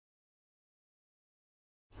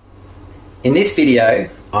In this video,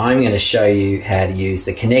 I'm going to show you how to use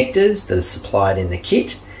the connectors that are supplied in the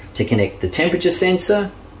kit to connect the temperature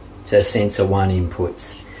sensor to sensor 1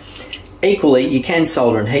 inputs. Equally, you can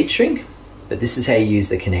solder and heat shrink, but this is how you use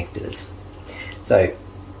the connectors. So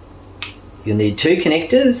you'll need 2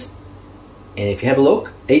 connectors, and if you have a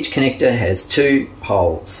look, each connector has 2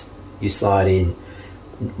 holes. You slide in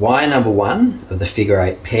wire number 1 of the figure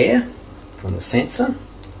 8 pair from the sensor,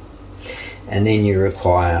 and then you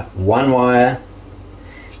require 1 wire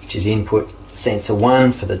which is input sensor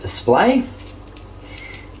 1 for the display.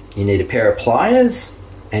 You need a pair of pliers,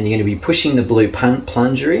 and you're going to be pushing the blue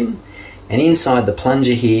plunger in, and inside the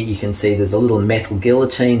plunger here you can see there's a little metal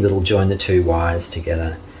guillotine that'll join the 2 wires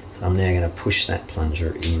together. So I'm now going to push that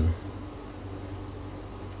plunger in.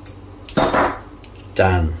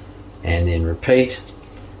 Done. And then repeat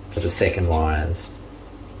for the second wires.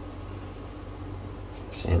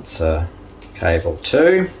 Sensor cable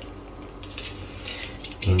 2,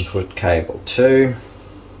 input cable 2,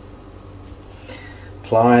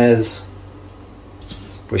 pliers,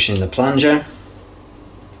 push in the plunger,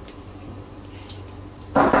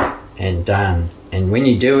 and done. And when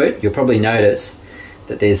you do it, you'll probably notice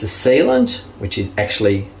that there's a sealant which is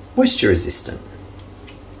actually moisture resistant.